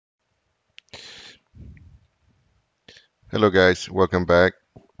Hello guys, welcome back.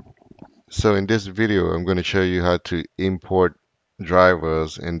 So in this video, I'm going to show you how to import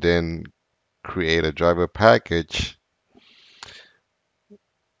drivers and then create a driver package.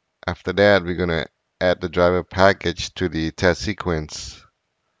 After that, we're going to add the driver package to the test sequence.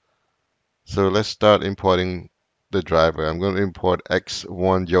 So let's start importing the driver. I'm going to import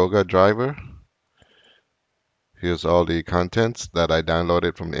X1 Yoga driver. Here's all the contents that I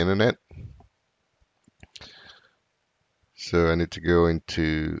downloaded from the internet. So I need to go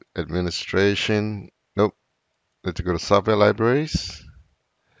into administration. Nope, I need to go to software libraries,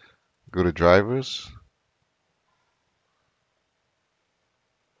 go to drivers.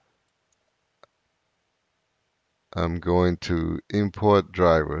 I'm going to import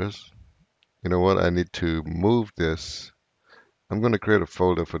drivers. You know what? I need to move this. I'm going to create a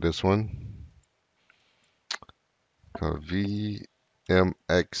folder for this one called VMXNet3.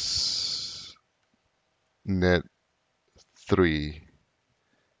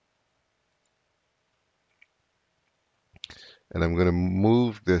 And I'm going to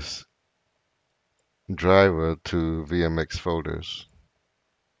move this driver to VMX folders.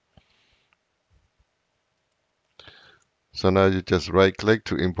 So now you just right click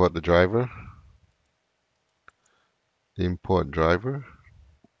to import the driver. Import driver.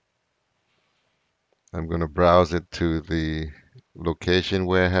 I'm going to browse it to the location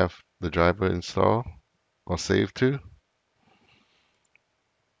where I have the driver installed or saved to.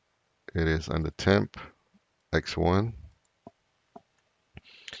 It is under temp X1.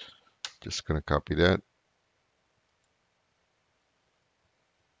 Just gonna copy that.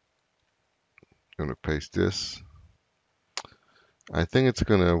 Gonna paste this. I think it's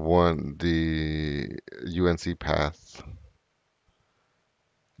gonna want the UNC path.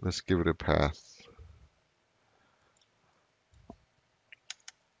 Let's give it a path.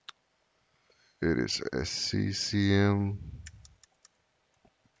 It is SCCM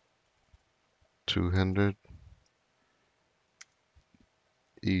 200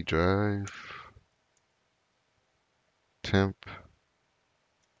 E drive temp.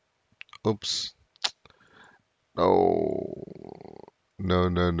 Oops. No.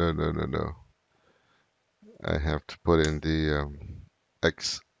 No. I have to put in the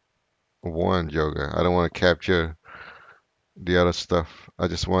X1 yoga. I don't want to capture the other stuff. I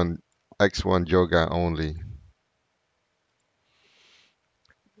just want X1 yoga only.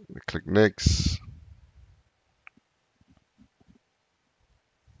 Click next.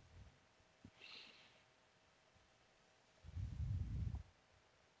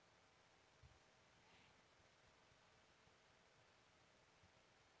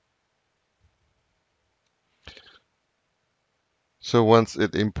 So once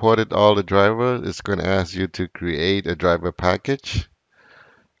it imported all the drivers, it's going to ask you to create a driver package.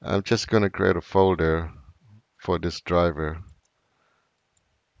 I'm just going to create a folder for this driver.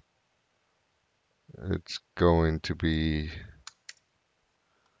 It's going to be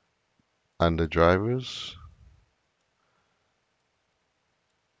under drivers.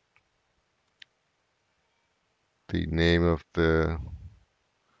 The name of the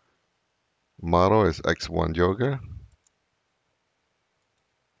model is X1 Yoga.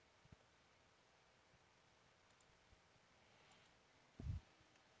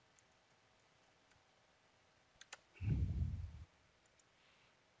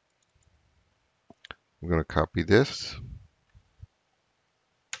 I'm going to copy this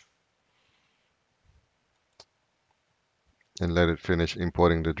and let it finish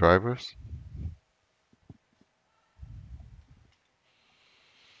importing the drivers.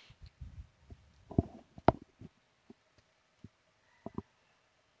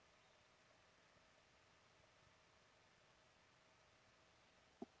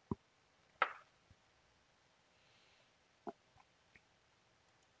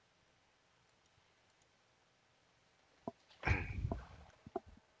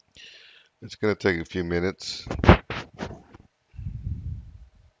 It's going to take a few minutes.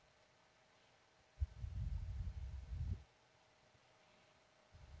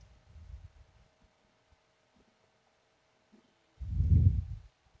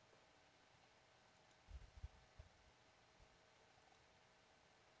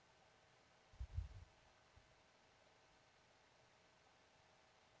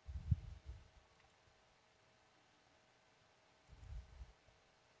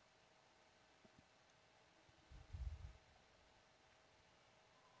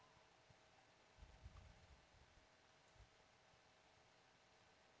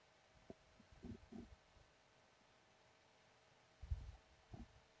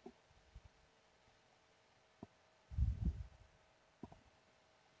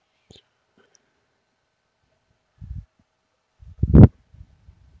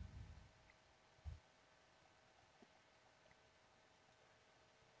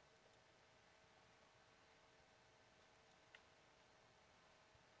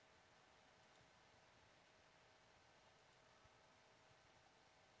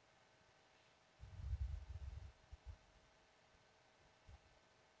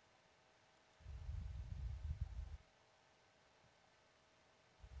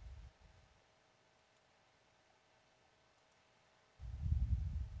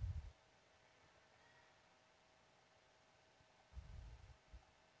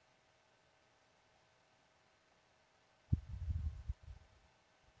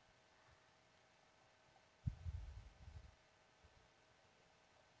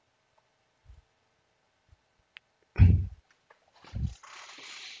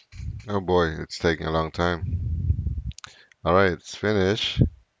 Oh boy, it's taking a long time. All right, it's finished.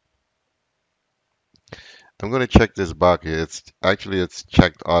 I'm gonna check this box here. It's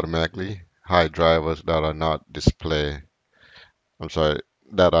checked automatically. Hide drivers that are not display. I'm sorry,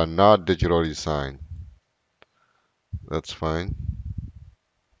 that are not digitally signed. That's fine.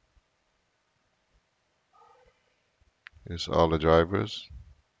 It's all the drivers.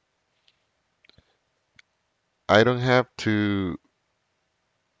 I don't have to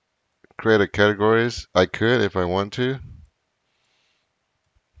create a categories. I could if I want to.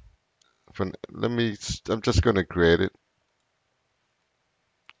 I'm just gonna create it.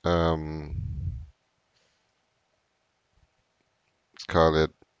 Um, let's call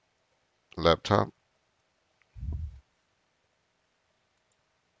it laptop.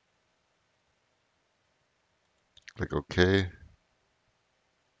 Click OK.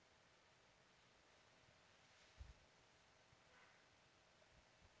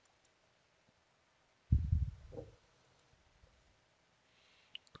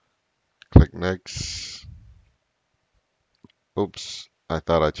 Click next. Oops, I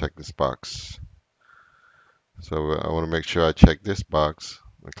thought I checked this box. So I want to make sure I check this box.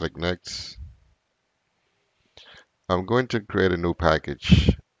 I click next. I'm going to create a new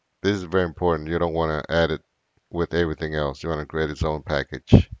package. This is very important. You don't want to add it with everything else. You want to create its own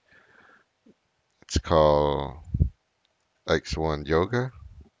package. It's called X1 Yoga.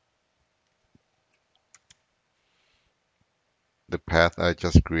 The path I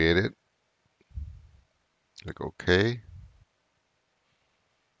just created. Click OK.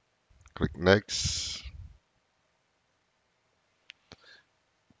 Click next.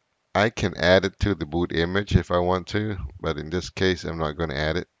 I can add it to the boot image if I want to, but in this case, I'm not going to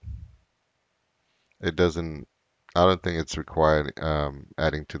add it. It doesn't, I don't think it's required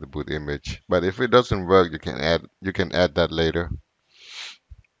adding to the boot image. But if it doesn't work, you can add that later.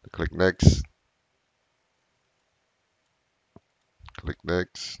 Click next. Click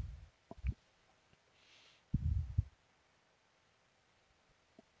next.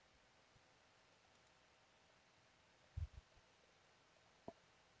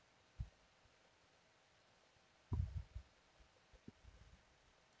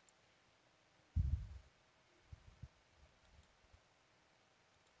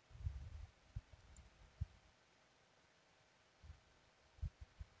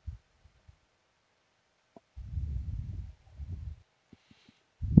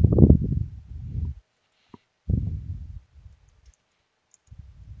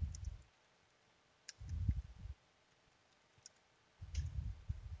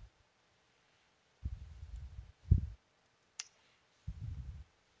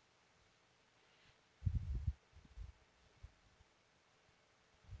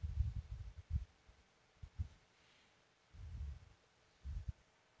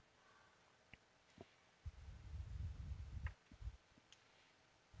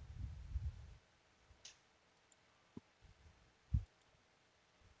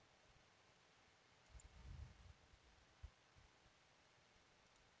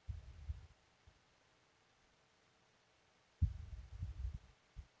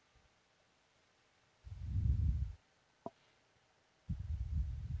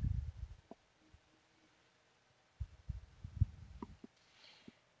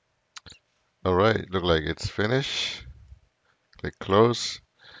 All right, look like it's finished. Click close.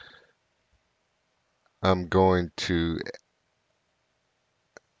 I'm going to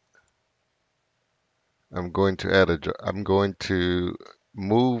I'm going to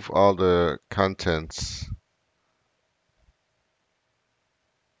move all the contents.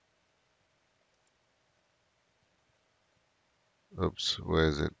 Oops, where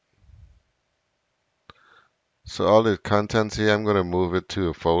is it? So all the contents here, I'm going to move it to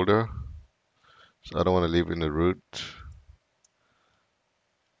a folder. So I don't want to leave it in the root.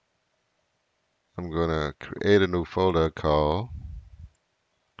 I'm going to create a new folder called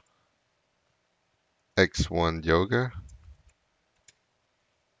X1 Yoga.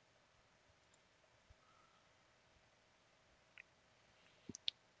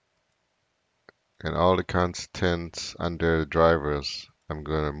 And all the contents under drivers, I'm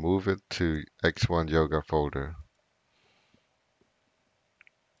going to move it to X1 Yoga folder.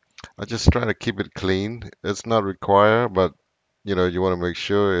 I just try to keep it clean. It's not required, but you want to make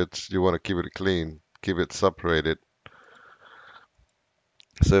sure you want to keep it clean, keep it separated.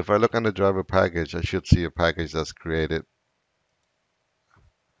 So if I look on the driver package, I should see a package that's created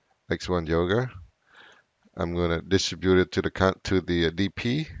X1 Yoga. I'm going to distribute it to the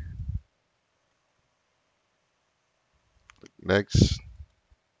DP. Next,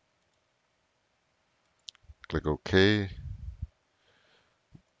 click OK.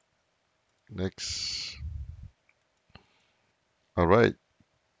 Next. All right.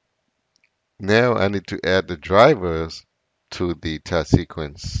 Now I need to add the drivers to the test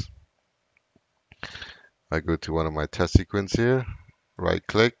sequence. I go to one of my test sequence here, right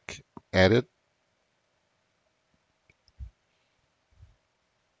click, edit,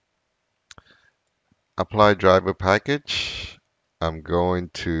 apply driver package. I'm going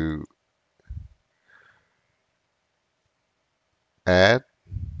to add.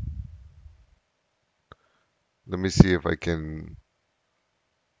 Let me see if I can,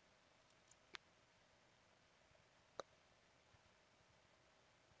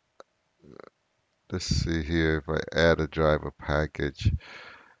 let's see here if I add a driver package.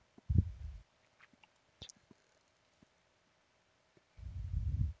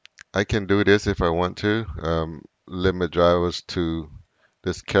 I can do this if I want to. Limit drivers to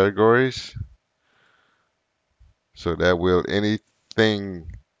this categories so that will any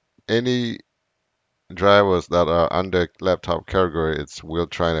drivers that are under laptop category, it's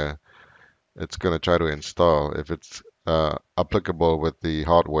gonna try to install if it's applicable with the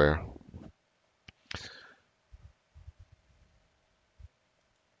hardware.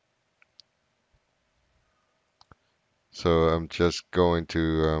 So I'm just going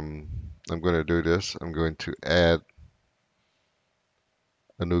to I'm going to do this. I'm going to add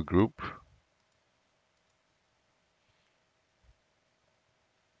a new group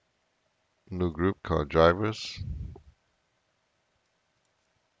called drivers,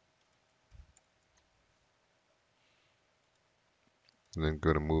 and then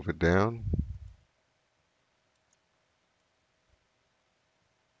go to move it down.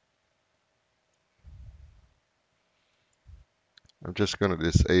 I'm just going to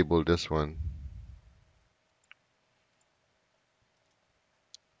disable this one.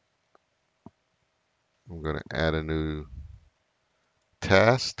 I'm going to add a new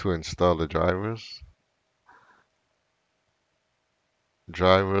task to install the drivers.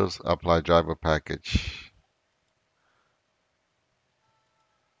 Drivers, apply driver package.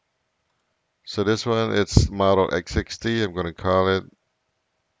 So this one, it's model X60. I'm going to call it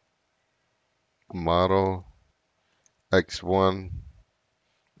model X1.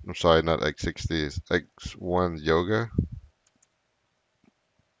 I'm sorry, not X60. It's X1 Yoga.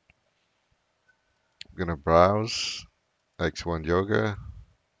 I'm going to browse X1 Yoga.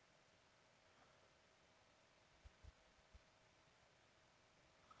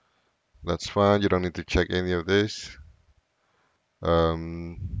 That's fine. You don't need to check any of this.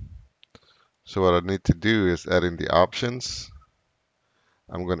 Um, so what I need to do is add in the options.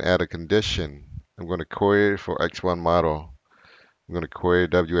 I'm going to add a condition. I'm going to query for X1 model. I'm going to query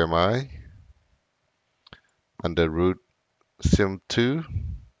WMI under root sim2.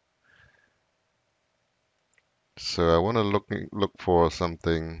 So I want to look for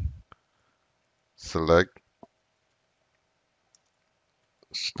something. Select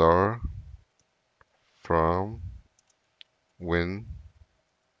star from win.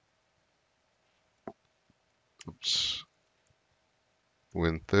 Oops.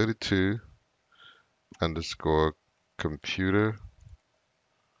 Win32 underscore computer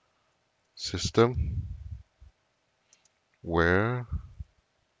system where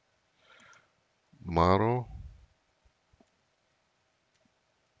model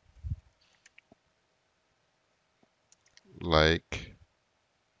like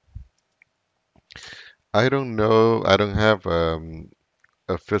I don't know. I don't have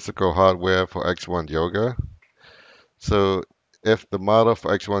a physical hardware for X1 Yoga. So if the model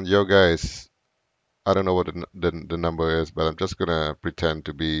for X1 Yoga is, I don't know what the number is, but I'm just gonna pretend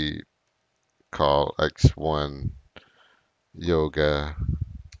to be called X1 Yoga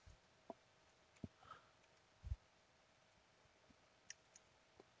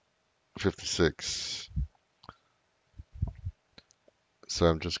 56. So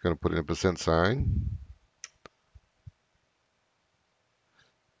I'm just gonna put in a percent sign.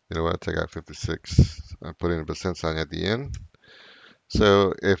 You know what? Take out 56. I put in a percent sign at the end.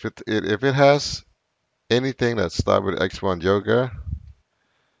 So if it has anything that starts with X1 Yoga,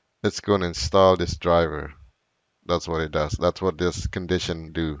 it's going to install this driver. That's what it does. That's what this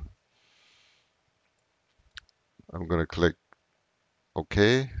condition do. I'm going to click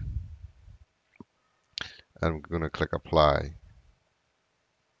OK. I'm going to click Apply.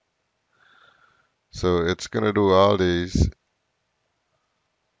 So it's going to do all these,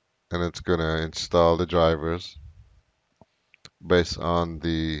 and it's going to install the drivers based on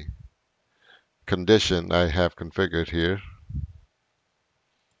the condition I have configured here.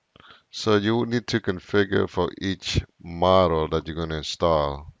 So you need to configure for each model that you're going to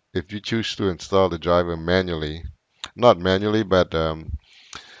install. If you choose to install the driver manually, not manually, but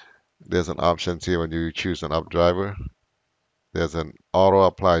There's an option here when you choose an up driver. There's an auto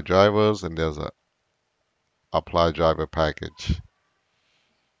apply drivers and there's a apply driver package.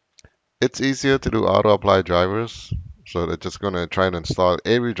 It's easier to do auto apply drivers. So they're just going to try and install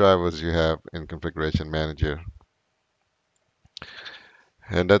every drivers you have in Configuration Manager.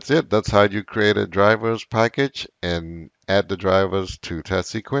 And that's it. That's how you create a drivers package and add the drivers to test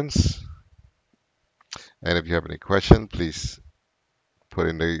sequence. And if you have any question, please put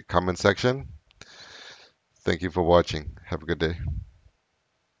in the comment section. Thank you for watching. Have a good day.